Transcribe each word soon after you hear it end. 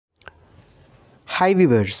Hi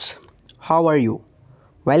viewers, how are you?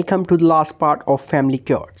 Welcome to the last part of Family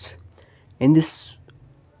Cures. In this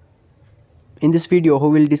video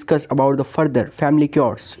we will discuss about the further family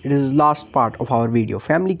cures. It is the last part of our video,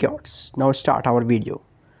 family cures. Now start our video.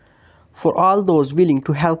 For all those willing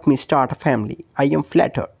to help me start a family, I am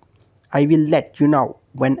flattered. I will let you know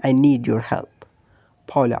when I need your help.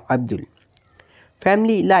 Paula Abdul.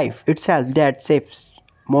 Family life itself that safest,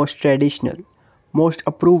 most traditional, most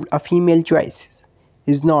approved of female choices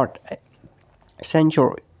is not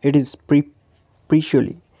essential. It is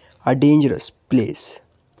preciously a dangerous place.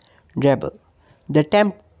 Rebel. The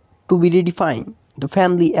attempt to redefine the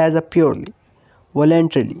family as a purely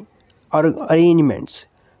voluntarily arrangements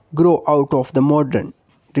grow out of the modern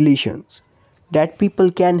relations that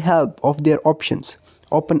people can help of their options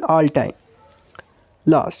open all time.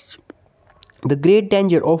 Last, the great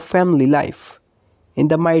danger of family life in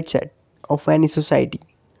the mindset of any society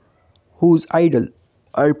whose ideal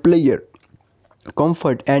or player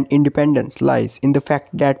comfort and independence lies in the fact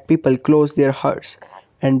that people close their hearts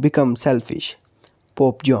and become selfish.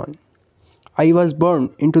 Pope John. I was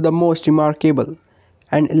born into the most remarkable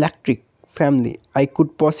and electric family I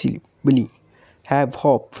could possibly have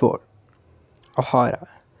hoped for. Ahara.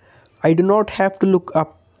 I do not have to look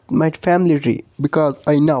up my family tree because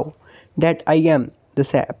I know that I am the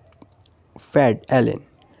sap. Fed Allen.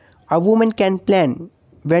 A woman can plan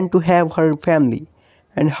when to have her family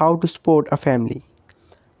and how to support a family.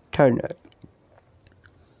 Turner.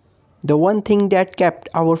 The one thing that kept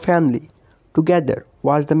our family together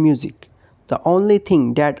was the music. The only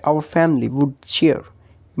thing that our family would share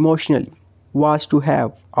emotionally was to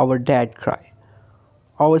have our dad cry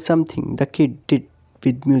over something the kid did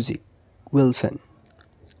with music. Wilson.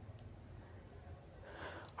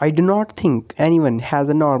 I do not think anyone has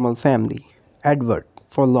a normal family. Edward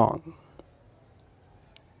for long.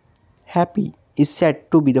 Happy is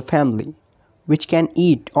said to be the family which can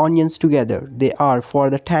eat onions together. They are for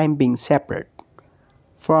the time being separate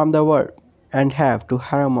from the world and have to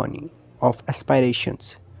harmony of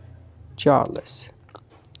aspirations. Charles.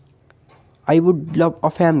 I would love a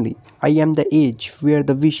family. I am the age where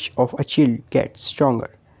the wish of a child gets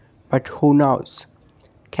stronger. But who knows?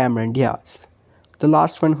 Cameron Diaz. The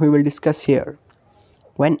last one we will discuss here.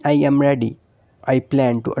 When I am ready, I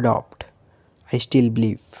plan to adopt. I still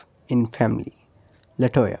believe in family.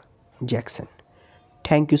 Latoya Jackson.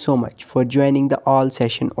 Thank you so much for joining the all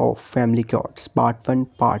session of Family Cures part 1,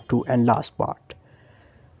 part 2 and last part.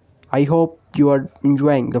 I hope you are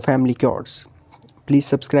enjoying the Family Cures. Please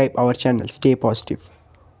subscribe our channel, stay positive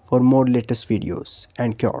for more latest videos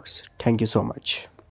and cures. Thank you so much.